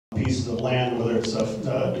pieces of land, whether it's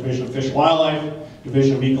a Division of Fish and Wildlife,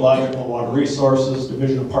 Division of Ecological and Water Resources,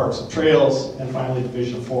 Division of Parks and Trails, and finally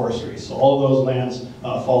Division of Forestry. So all of those lands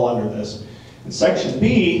fall under this. And Section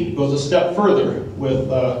B goes a step further with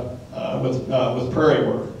prairie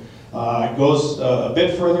work. It goes a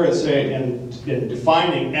bit further in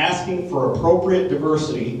defining, asking for appropriate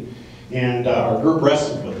diversity, and our group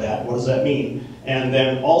rested with that. What does that mean? And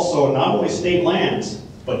then also not only state lands,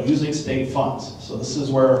 but using state funds. So this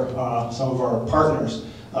is where some of our partners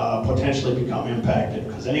potentially become impacted,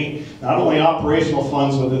 because not only operational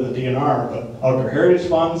funds within the DNR, but outdoor heritage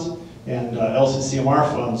funds and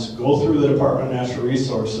LCCMR funds go through the Department of Natural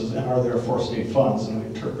Resources and are therefore state funds, and we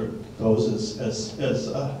interpret those as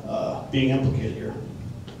being implicated here.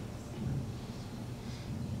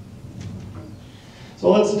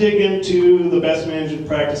 So let's dig into the best management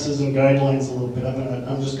practices and guidelines a little bit.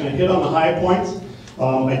 I'm just going to hit on the high points.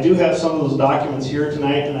 I do have some of those documents here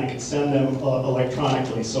tonight, and I can send them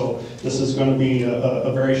electronically, so this is going to be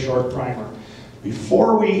a very short primer.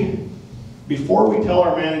 Before we tell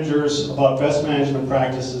our managers about best management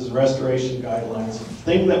practices, restoration guidelines, the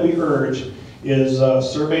thing that we urge is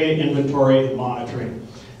survey, inventory, and monitoring.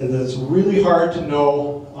 And it's really hard to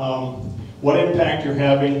know what impact you're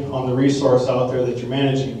having on the resource out there that you're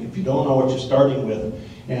managing if you don't know what you're starting with,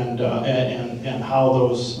 and how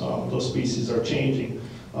those species are changing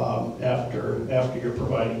after you're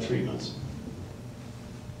providing treatments.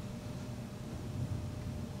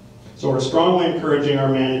 So we're strongly encouraging our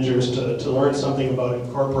managers to learn something about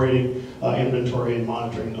incorporating inventory and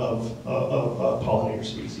monitoring of pollinator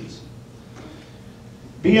species.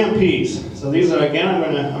 BMPs. So these are, again,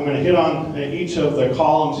 I'm going to hit on each of the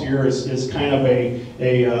columns here is kind of a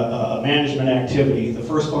management activity. The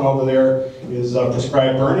first one over there is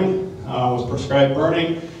prescribed burning. With prescribed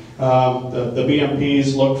burning, the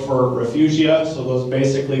BMPs look for refugia. So those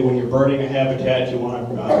basically, when you're burning a habitat, you want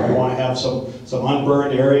to have some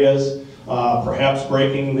unburned areas. Perhaps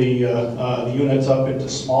breaking the units up into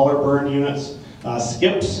smaller burn units.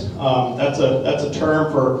 Skips. That's a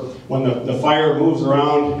term for when the fire moves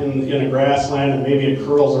around in a grassland and maybe it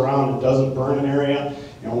curls around and doesn't burn an area.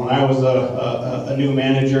 You know, when I was a new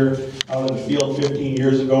manager out in the field 15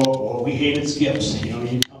 years ago, well, we hated skips. You know,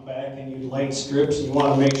 you'd come back and you'd light strips, and you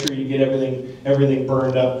want to make sure you get everything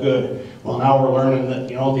burned up good. Well, now we're learning that,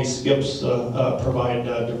 you know, these skips provide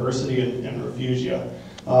diversity and refugia.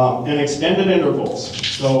 And extended intervals.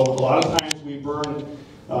 So a lot of times we burn.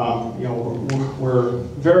 You know, we're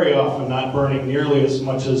very often not burning nearly as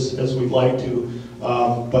much as we'd like to,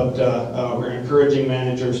 but we're encouraging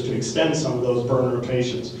managers to extend some of those burn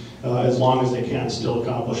rotations as long as they can still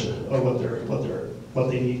accomplish what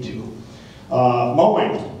they need to.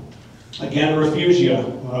 Mowing, again, refugia,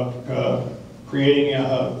 creating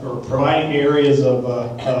or providing areas of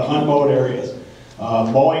unmowed areas.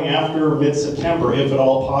 Mowing after mid-September, if at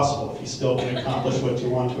all possible, if you still can accomplish what you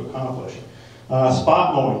want to accomplish.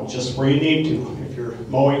 Spot mowing, just where you need to. If you're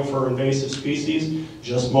mowing for invasive species,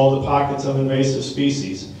 just mow the pockets of invasive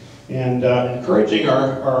species. And encouraging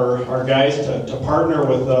our guys to partner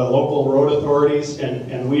with local road authorities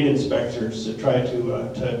and weed inspectors to try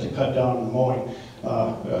to cut down on the mowing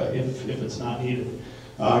if it's not needed.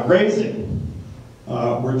 Grazing.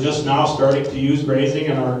 We're just now starting to use grazing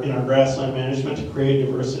in our grassland management to create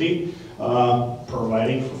diversity,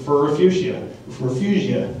 providing for refugia.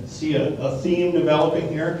 See a theme developing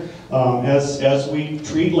here. As we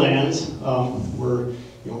treat lands, we're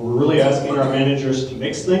really asking our managers to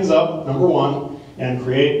mix things up, number one, and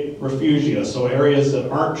create refugia, so areas that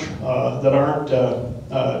aren't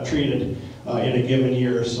treated in a given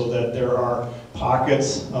year, so that there are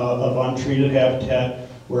pockets of untreated habitat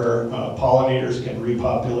where pollinators can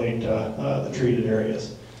repopulate the treated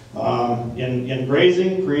areas. In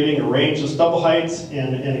grazing, creating a range of stubble heights,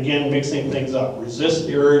 and again, mixing things up. Resist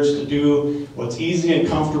the urge to do what's easy and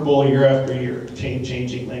comfortable year after year,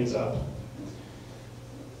 changing things up.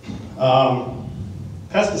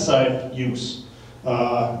 Pesticide use.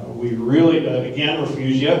 We really, again,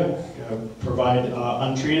 refugia, provide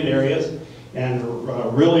untreated areas, and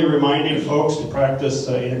really reminding folks to practice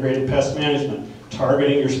integrated pest management.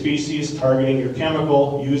 Targeting your species, targeting your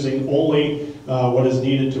chemical, using only what is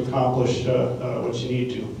needed to accomplish what you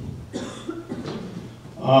need to.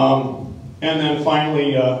 And then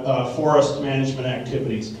finally, forest management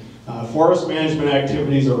activities. Forest management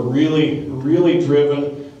activities are really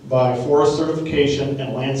driven by forest certification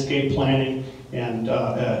and landscape planning, and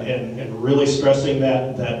really stressing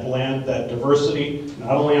that diversity,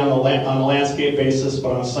 not only on the landscape basis,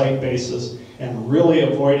 but on a site basis, and really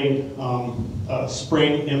avoiding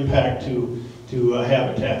spring impact to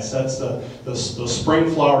habitats. That's the spring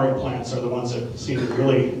flowering plants are the ones that seem to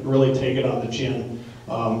really take it on the chin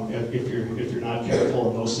if you're not careful,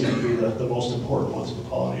 and those seem to be the most important ones for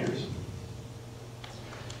pollinators.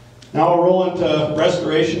 Now we'll roll into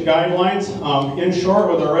restoration guidelines. In short,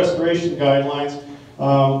 with our restoration guidelines,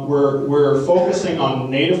 we're focusing on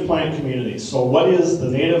native plant communities. So what is the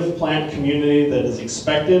native plant community that is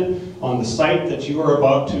expected on the site that you are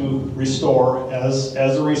about to restore as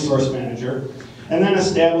a resource manager, and then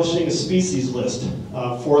establishing a species list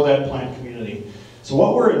for that plant community. So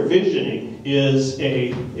what we're envisioning is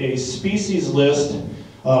a species list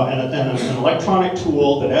and an electronic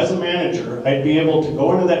tool that, as a manager, I'd be able to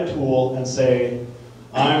go into that tool and say,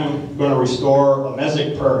 I'm going to restore a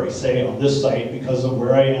mesic prairie, say, on this site because of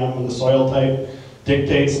where I am, and the soil type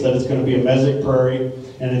dictates that it's going to be a mesic prairie,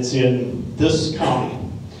 and it's in this county.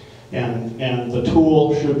 And the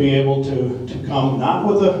tool should be able to come not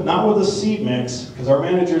with a seed mix, because our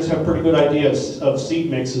managers have pretty good ideas of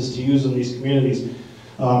seed mixes to use in these communities,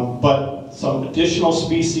 but some additional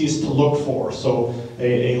species to look for. So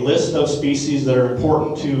a list of species that are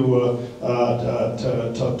important to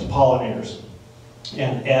pollinators,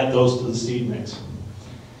 and add those to the seed mix.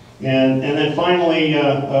 And then finally,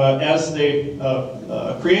 as they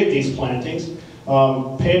create these plantings,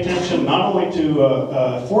 pay attention not only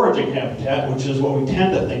to foraging habitat, which is what we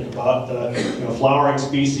tend to think about, flowering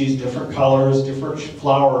species, different colors, different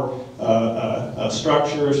flower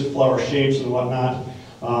structures, flower shapes and whatnot,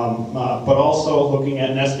 but also looking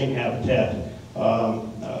at nesting habitat.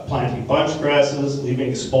 Planting bunch grasses, leaving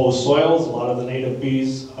exposed soils. A lot of the native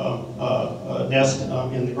bees nest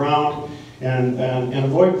in the ground, and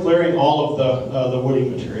avoid clearing all of the woody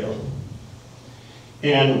material.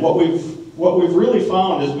 And what we've really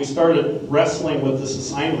found as we started wrestling with this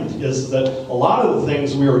assignment is that a lot of the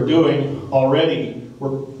things we were doing already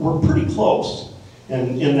were pretty close,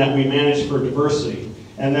 and in that we managed for diversity,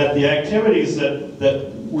 and that the activities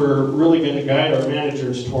that we're really going to guide our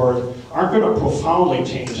managers toward aren't going to profoundly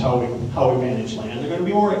change how we manage land. They're going to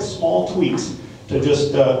be more like small tweaks to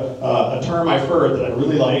just a term I've heard that I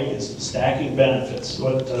really like is stacking benefits.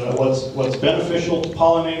 What's beneficial to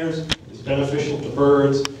pollinators is beneficial to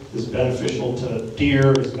birds, is beneficial to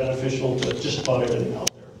deer, is beneficial to just about everything out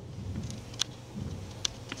there.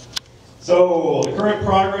 So the current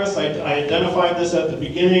progress, I identified this at the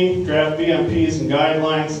beginning, draft BMPs and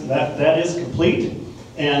guidelines, that is complete.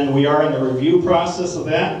 And we are in the review process of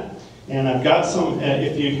that. And I've got some,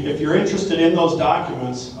 if you're interested in those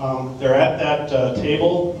documents, they're at that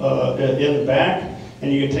table in the back,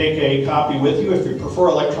 and you can take a copy with you. If you prefer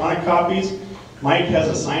electronic copies, Mike has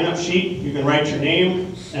a sign-up sheet. You can write your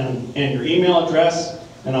name and your email address,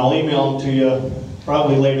 and I'll email them to you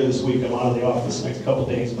probably later this week. I'm out of the office the next couple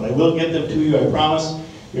days, but I will get them to you, I promise,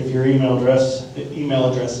 if your email address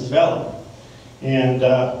is valid. And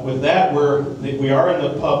with that, we are in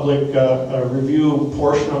the public review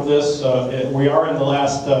portion of this. We are in the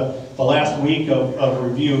last week of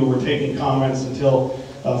review. We're taking comments until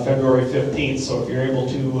February 15th. So if you're able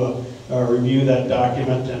to review that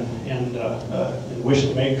document and wish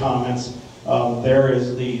to make comments, there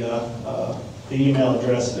is the email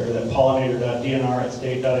address there, that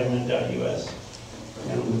pollinator.dnr@state.mn.us.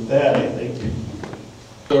 And with that, I think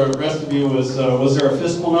the rest of you was there a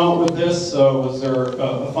fiscal note with this? Was there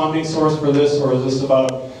a funding source for this, or is this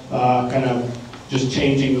about kind of just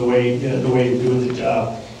changing the way you're doing the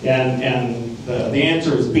job? And the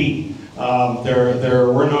answer is B. There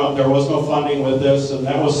was no funding with this, and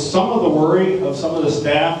that was some of the worry of some of the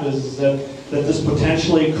staff, is that this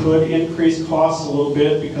potentially could increase costs a little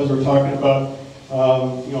bit, because we're talking about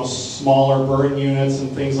smaller burn units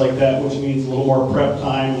and things like that, which means a little more prep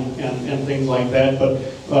time and things like that. But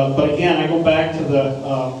again, I go back to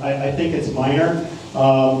I think it's minor.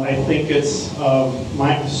 I think it's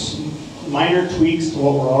minor tweaks to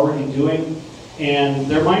what we're already doing, and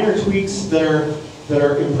they're minor tweaks that are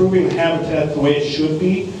improving the habitat the way it should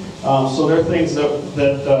be. So they're things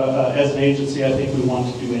that as an agency, I think we want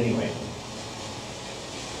to do anyway.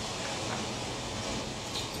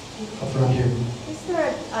 Up front here. Is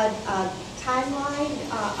there a timeline,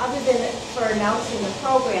 other than for announcing the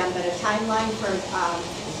program, but a timeline for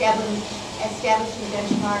establishing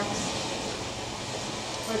benchmarks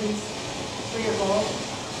for your goals?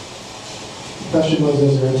 The question was,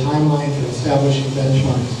 is there a timeline for establishing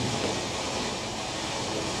benchmarks?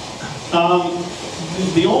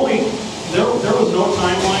 There was no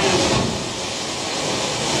timeline.